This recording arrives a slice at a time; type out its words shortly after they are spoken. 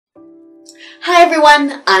Hi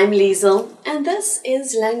everyone, I'm Liesl and this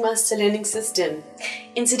is Langmaster learning system.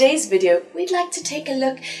 In today's video, we'd like to take a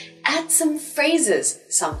look at some phrases,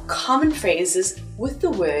 some common phrases with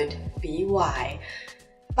the word by.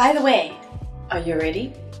 By the way, are you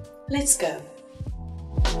ready? Let's go.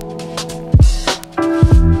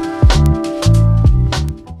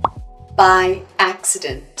 By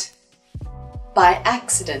accident. By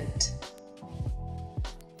accident.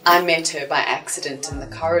 I met her by accident in the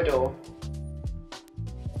corridor.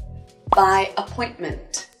 By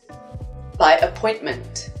appointment. By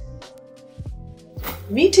appointment.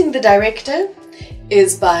 Meeting the director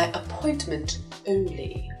is by appointment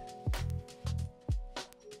only.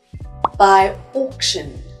 By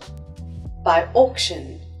auction. By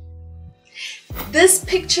auction. This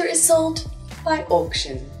picture is sold by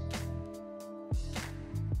auction.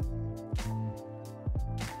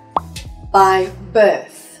 By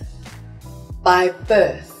birth. By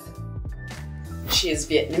birth. She is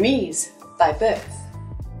Vietnamese by birth.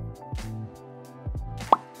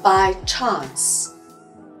 By chance.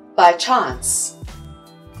 By chance.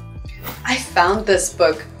 I found this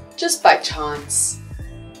book just by chance.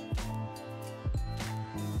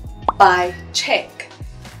 By check.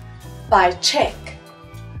 By check.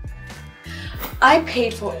 I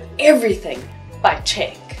paid for everything by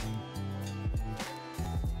check.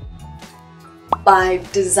 By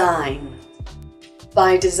design.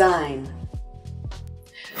 By design.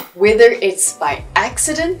 Whether it's by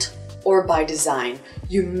accident or by design,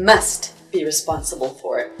 you must be responsible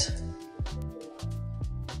for it.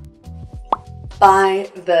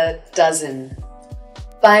 By the dozen.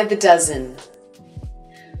 By the dozen.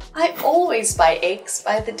 I always buy eggs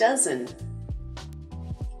by the dozen.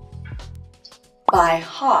 By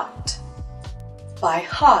heart. By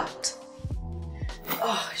heart.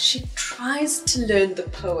 Oh, she tries to learn the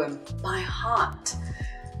poem by heart.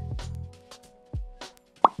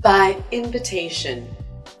 By invitation.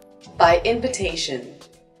 By invitation.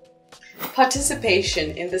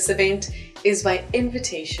 Participation in this event is by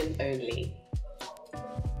invitation only.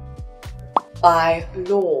 By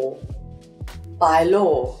law. By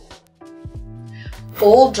law.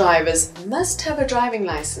 All drivers must have a driving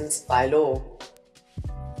license by law.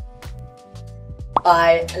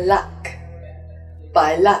 By luck.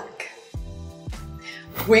 By luck.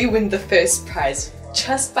 We win the first prize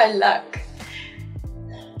just by luck.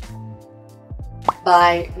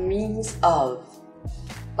 By means of.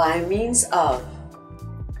 By means of.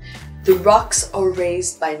 The rocks are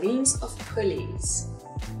raised by means of pulleys.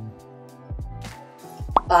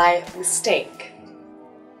 By mistake.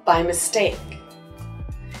 By mistake.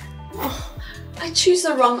 Oh, I choose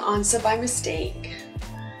the wrong answer by mistake.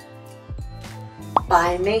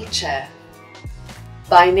 By nature.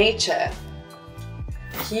 By nature.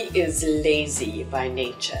 He is lazy by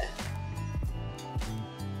nature.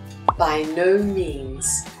 By no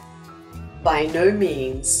means. By no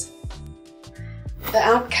means. The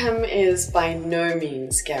outcome is by no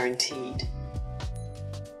means guaranteed.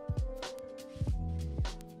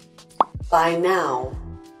 By now.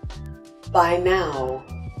 By now.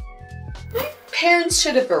 My parents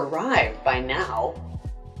should have arrived by now.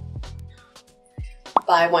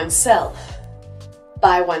 By oneself.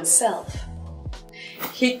 By oneself.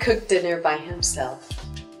 He cooked dinner by himself.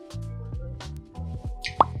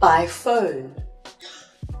 By phone.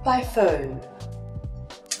 By phone.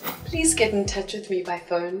 Please get in touch with me by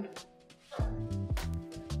phone.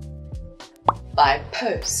 By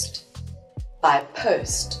post. By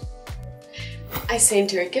post. I sent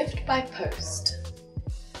her a gift by post.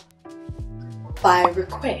 By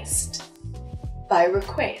request. By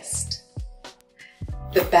request.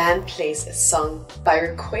 The band plays a song by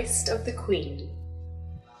request of the Queen.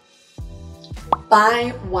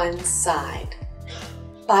 By one's side.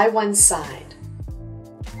 By one's side.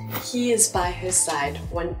 He is by her side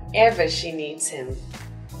whenever she needs him.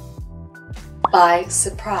 By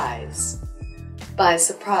surprise. By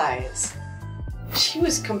surprise. She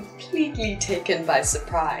was completely taken by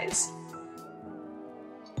surprise.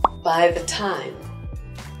 By the time.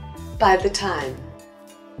 By the time.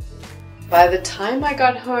 By the time I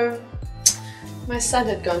got home, my son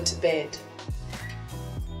had gone to bed.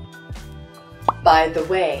 By the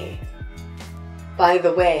way. By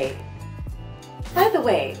the way. By the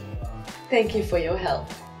way, thank you for your help.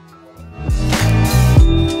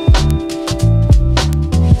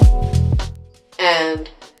 And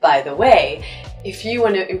by the way, if you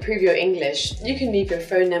want to improve your English, you can leave your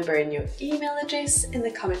phone number and your email address in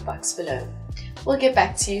the comment box below. We'll get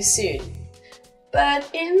back to you soon. But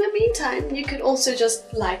in the meantime, you could also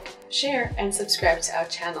just like, share and subscribe to our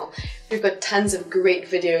channel. We've got tons of great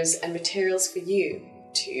videos and materials for you.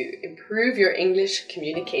 to improve your English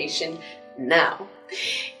communication now.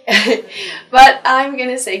 But I'm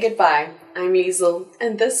gonna say goodbye. I'm Liesl,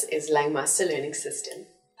 and this is Langmaster Learning System.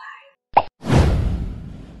 Bye.